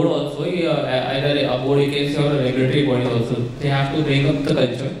 in the board also, either a board you can say or a regulatory body also, they have to bring up the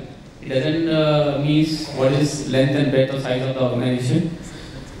culture. It doesn't mean what is length and breadth or size of the organization.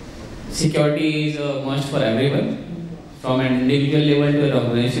 Security is a must for everyone, from an individual level to an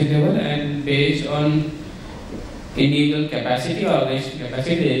organization level, and based on individual capacity or organization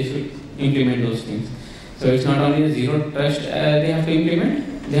capacity, they should implement those things. So it's not only a zero trust they have to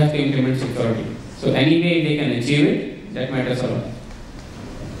implement security. So any way they can achieve it, that matters a lot.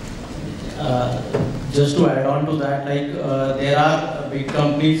 Just to add on to that, like there are big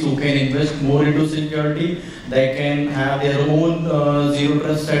companies who can invest more into security. They can have their own zero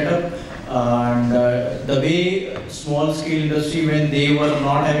trust setup, and the way small scale industry, when they were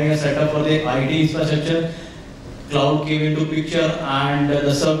not having a setup for their IT infrastructure, cloud came into picture and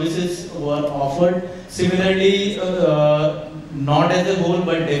the services were offered. Similarly, not as a whole,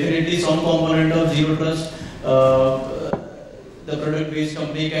 but definitely some component of zero trust. The product-based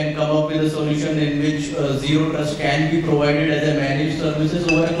company can come up with a solution in which zero trust can be provided as a managed services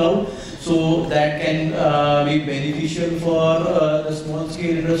over a cloud. So that can be beneficial for the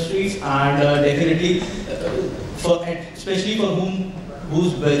small-scale industries, and definitely, especially for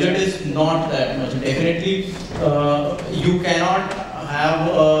whose budget is not that much. Definitely, you cannot have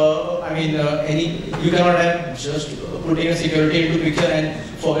you cannot have just putting a security into picture and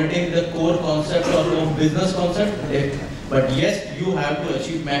forgetting the core concept of business concept. But yes, you have to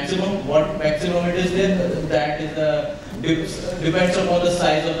achieve maximum. What maximum it is there, that is depends upon the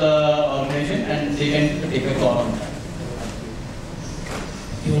size of the organization, and they can take a call on that.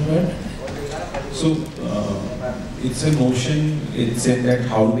 You heard? So it's a notion. It's said that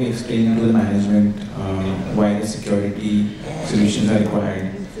how do we explain to the management why the security solutions are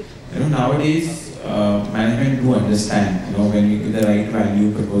required? Nowadays management do understand. When you give the right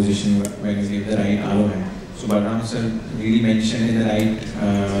value proposition, when you give the right ROI. So Balram sir really mentioned in the right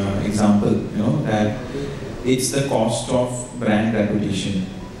example, that it's the cost of brand reputation.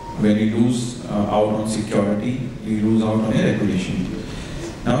 When you lose out on security, you lose out on your reputation.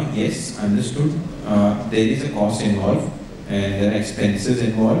 Now, yes, understood. There is a cost involved, and there are expenses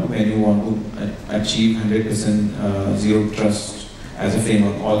involved when you want to achieve 100% zero trust as a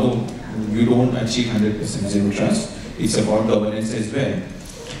framework. Although you don't achieve 100% zero trust, it's about governance as well.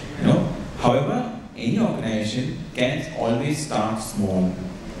 However, any organization can always start small.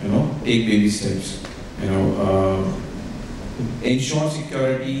 Take baby steps. Ensure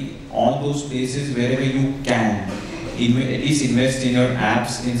security on those places wherever you can. At least invest in your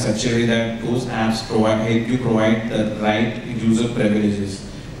apps in such a way that those apps help you provide the right user privileges.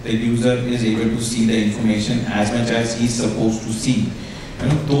 The user is able to see the information as much as he's supposed to see.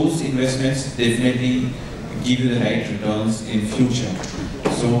 Those investments definitely give you the right returns in future.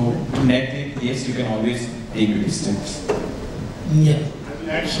 So net, yes, you can always take baby steps. Yeah. I will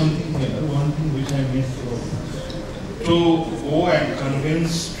add something here. One thing which I missed to go and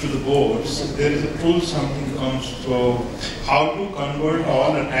convince to the boards, there is a tool, something comes to how to convert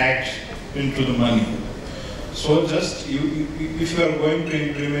all attacks into the money. So just if you are going to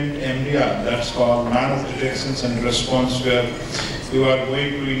implement MDR, that's called managed detections and response, where you are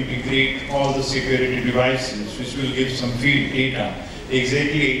going to integrate all the security devices, which will give some field data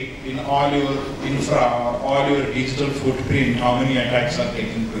exactly in all your infra or all your digital footprint, how many attacks are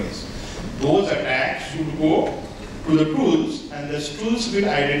taking place. Those attacks should go to the tools, and the tools will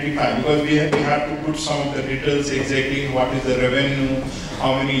identify, because we have to put some of the details exactly in what is the revenue,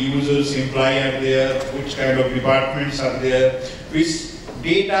 how many users, employee are there, which kind of departments are there, which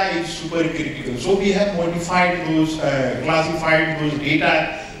data is super critical. So we have modified those, classified those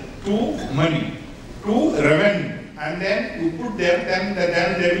data to money, to revenue, and then you put there, then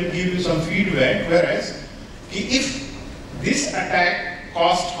they will give you some feedback. Whereas if this attack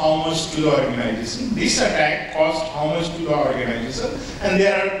cost how much to the organization, this attack cost how much to the organization, and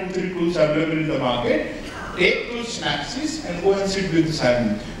there are 2-3 tools available in the market. Take those synapses and go and sit with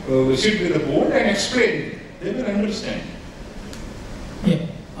the board and explain. They will understand. Yeah.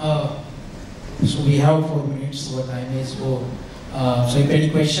 So we have 4 minutes, our time is over. So if any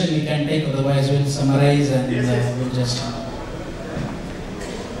question we can take, otherwise we'll summarize and we'll just.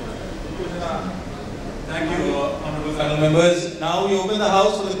 Thank you, honorable panel members. Now we open the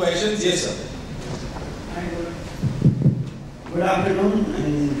house for the questions. Yes, sir. Good afternoon,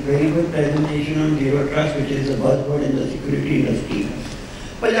 and very good presentation on zero trust, which is a buzzword in the security industry.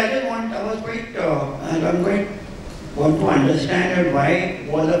 But I want to understand why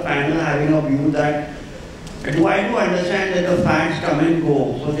was the panel having a view that, do I do understand that the facts come and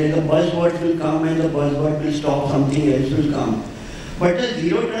go, so then the buzzword will come and the buzzword will stop, something else will come. But the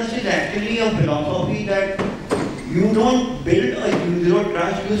zero trust is actually a philosophy that you don't build a zero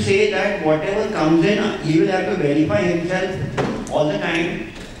trust. You say that whatever comes in, he will have to verify himself all the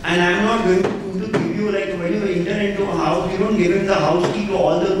time. And I'm not going to give you, like when you enter into a house, you don't give him the house key to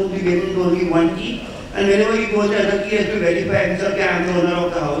all the rooms, you give him only one key. And whenever he goes, the other key has to verify himself that I'm the owner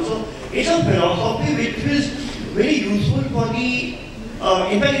of the house. So it's a philosophy which is very useful for the,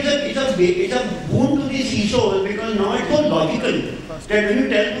 in fact it's a boon to the CISOs, because now it's so logical that when you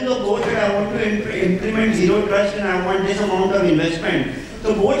tell to the board that I want to implement zero trust and I want this amount of investment,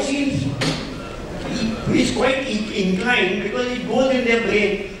 the board seems is quite inclined, because it goes in their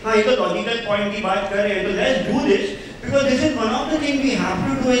brain, it's a logical point, ki baat kar rahe, so let's do this, because this is one of the things we have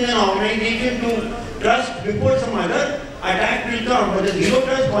to do in an organization to trust before some other attack will come, but the zero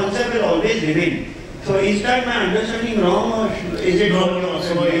trust concept will always remain. So is that my understanding wrong, or is it wrong? No,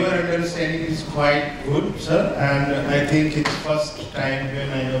 so your understanding is quite good, sir, and I think it's first time when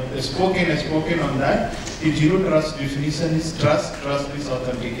I have spoken on that. The zero trust definition is trust is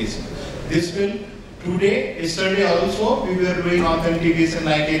authentication. This will, yesterday also we were doing authentication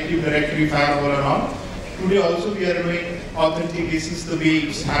like Active Directory, firewall and all. Today also we are doing authentications the way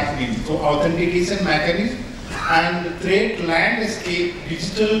it's happening. So authentication mechanism and threat landscape,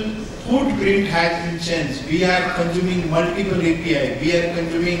 digital footprint has been changed. We are consuming multiple API, we are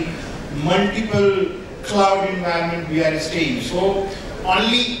consuming multiple cloud environment we are staying. So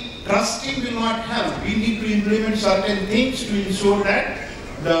only trusting will not help. We need to implement certain things to ensure that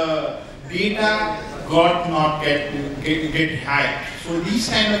the data not get hacked. So these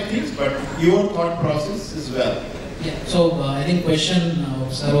kind of things, but your thought process as well. Yeah. So I think question,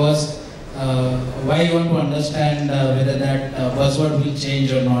 sir, was why you want to understand whether that buzzword will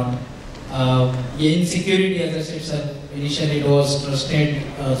change or not. In security, as I said, sir, initially it was trusted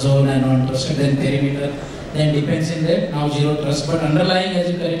zone and non-trusted, then perimeter, then depends in that, now zero trust. But underlying,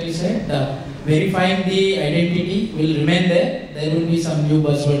 as you correctly said, verifying the identity will remain there. There will be some new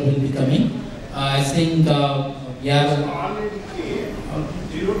buzzword will be coming. I think, yeah.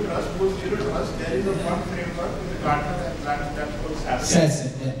 Zero trust, post-zero trust, there is a one framework in the Gartner that was happening.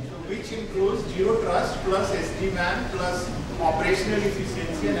 So which includes zero trust plus SD-WAN plus operational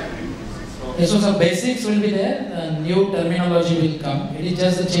efficiency and everything. So some basics will be there, new terminology will come. It is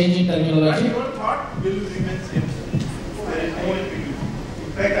just a change in terminology. But your thought will remain same. There is no ambiguity.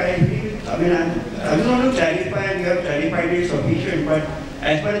 In fact, I agree with, I just want to clarify, and you have clarified it sufficient, but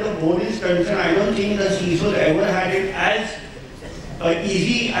as far as the board is concerned, I don't think the CISOs ever had it as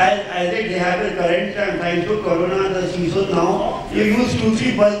easy as they have the current time. Thanks to Corona, the CISOs now, you use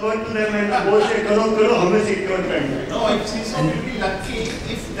 2-3 buzzwords to them and the board says, karo, hame secure karna. No, CISO will be lucky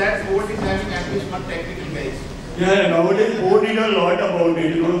if that board is having at least one technical guys. Yeah, nowadays board need a lot about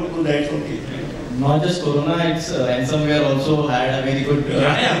it, so that's okay. Not just Corona, it's ransomware also had a very good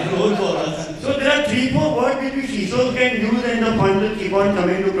role for us. So there are 3-4 words which CISOs can use and the fund will keep on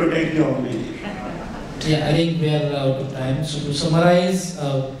coming to protect the organization. Yeah, I think we are out of time. So to summarize,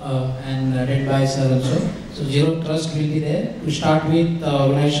 and read by sir also, so zero trust will be there. To start with,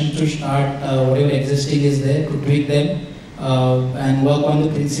 organization to start whatever existing is there, to tweak them and work on the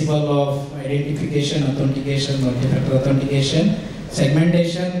principle of identification, authentication, multi-factor authentication,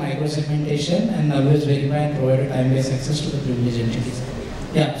 segmentation, micro-segmentation, and always verify and provide a time-based access to the privileged entities.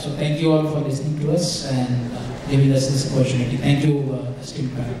 Yeah, so thank you all for listening to us and giving us this opportunity. Thank you,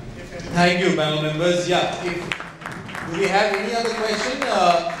 esteemed panel. Thank you, panel members. Yeah, do we have any other question?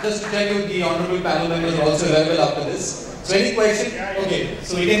 Just to tell you, the honorable panel members are also available after this. So any question? Okay,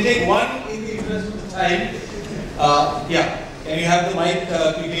 so we can take one in the interest of the time. Yeah, can you have the mic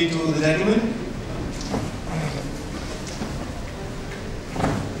quickly to the gentleman?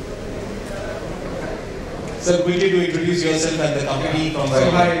 Sir, quickly to introduce yourself and the company from where.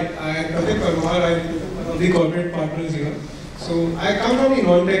 So hi, I'm one of the corporate partners here. So I come from a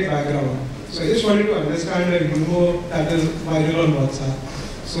non-tech background. So I just wanted to understand a rumor that is viral on WhatsApp.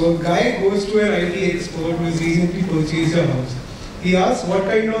 So a guy goes to an IT expert who has recently purchased a house. He asks what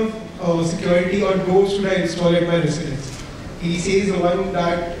kind of security or doors should I install at my residence. He says the one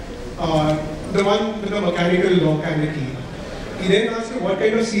with the mechanical lock and the key. He then asks him what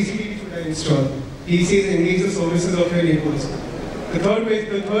kind of CCTV should I install. He says engage the services of your neighbors. The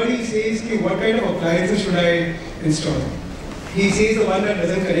third he says what kind of appliances should I install. He says the one that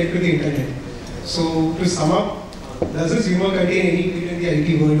doesn't connect to the internet. So to sum up, does this rumor contain any field in the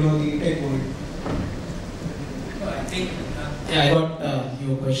IT world or the tech world? I think, yeah, I got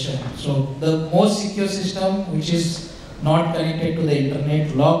your question. So the most secure system which is not connected to the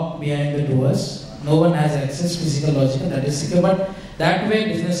internet, locked behind the doors, no one has access, physical, logical, that is secure, but that way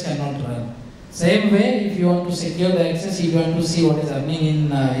business cannot run. Same way, if you want to secure the access, if you want to see what is happening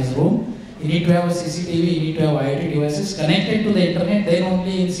in his room, You need to have a CCTV, you need to have IoT devices connected to the internet, then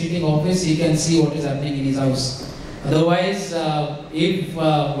only in sitting office he can see what is happening in his house. Otherwise, if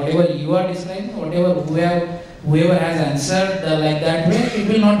whatever you are describing, whoever has answered like that way, it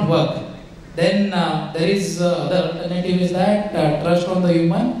will not work. Then there is other alternative is that trust on the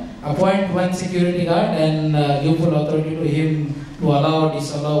human, appoint one security guard and give full authority to him to allow or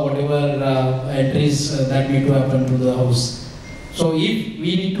disallow whatever entries that need to happen to the house. So if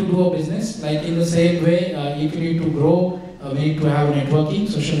we need to do a business, like in the same way, if we need to grow, we need to have networking,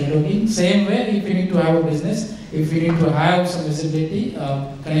 social networking. Same way, if we need to have a business, if we need to have some visibility,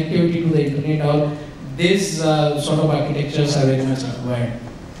 connectivity to the internet, or these sort of architectures are very much required.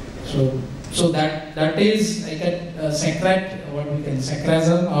 So that is like a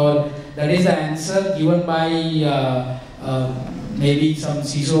sarcasm, or that is the answer given by maybe some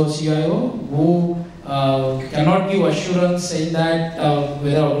CISO or CIO who cannot give assurance saying that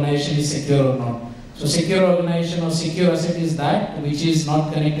whether organization is secure or not. So secure organization or secure asset is that which is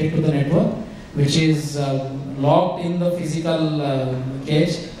not connected to the network, which is locked in the physical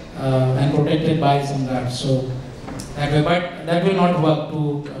cage and protected by some guards. So that way, but that will not work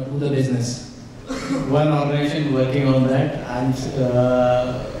to do the business. One organization working on that,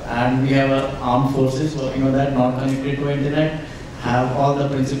 and we have armed forces working on that, not connected to internet, have all the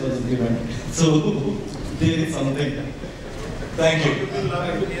principles implemented. So there is something. Thank you. We would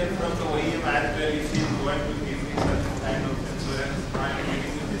love to hear from the OEM as well if he is going to give me such kind of insurance I am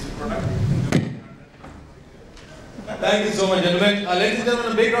getting with this product. Thank you so much, gentlemen. Ladies and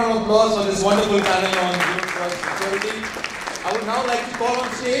gentlemen, a big round of applause for this wonderful panel on Zero Trust Security. I would now like to call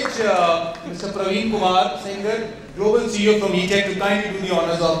on stage Mr. Praveen Kumar, Singer, Global CEO from eTech, to kindly do the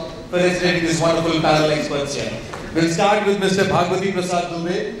honors of facilitating this wonderful panel experts here. We'll start with Mr. Bhagwati Prasad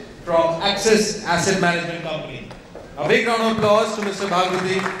Dubey from Access Asset Management Company. A big round of applause to Mr.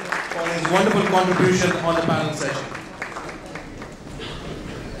 Bhagwati for his wonderful contribution on the panel session.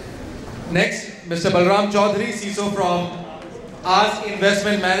 Next, Mr. Balram Choudhary, CISO from Ask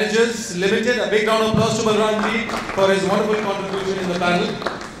Investment Managers Limited. A big round of applause to Balram ji for his wonderful contribution in the panel.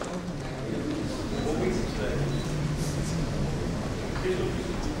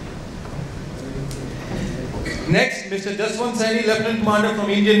 Next, Mr. Jaswant, Saini, Lieutenant Commander from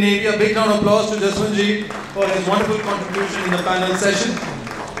Indian Navy. A big round of applause to Jaswant ji for his wonderful contribution in the panel session.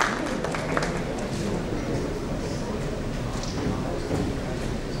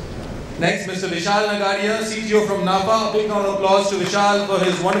 Next, Mr. Vishal Nagadiya, CTO from NAFA. A big round of applause to Vishal for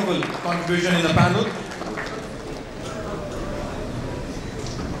his wonderful contribution in the panel.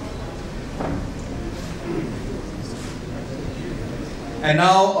 And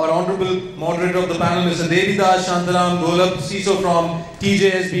now, our honorable moderator of the panel, Mr. Devidas, Shantaram, Gholap, CISO from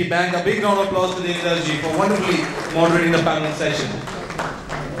TJSB Bank. A big round of applause to Devidas ji for wonderfully moderating the panel session.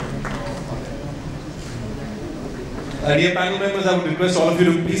 Dear panel members, I would request all of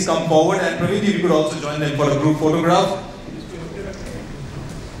you to please come forward, and Praveen ji, you could also join them for a group photograph.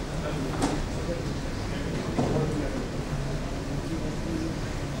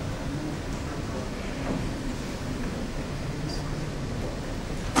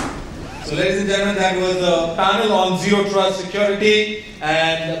 So ladies and gentlemen, that was the panel on Zero Trust Security,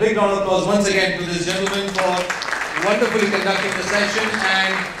 and a big round of applause once again to this gentleman for wonderfully conducting the session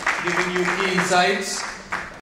and giving you key insights.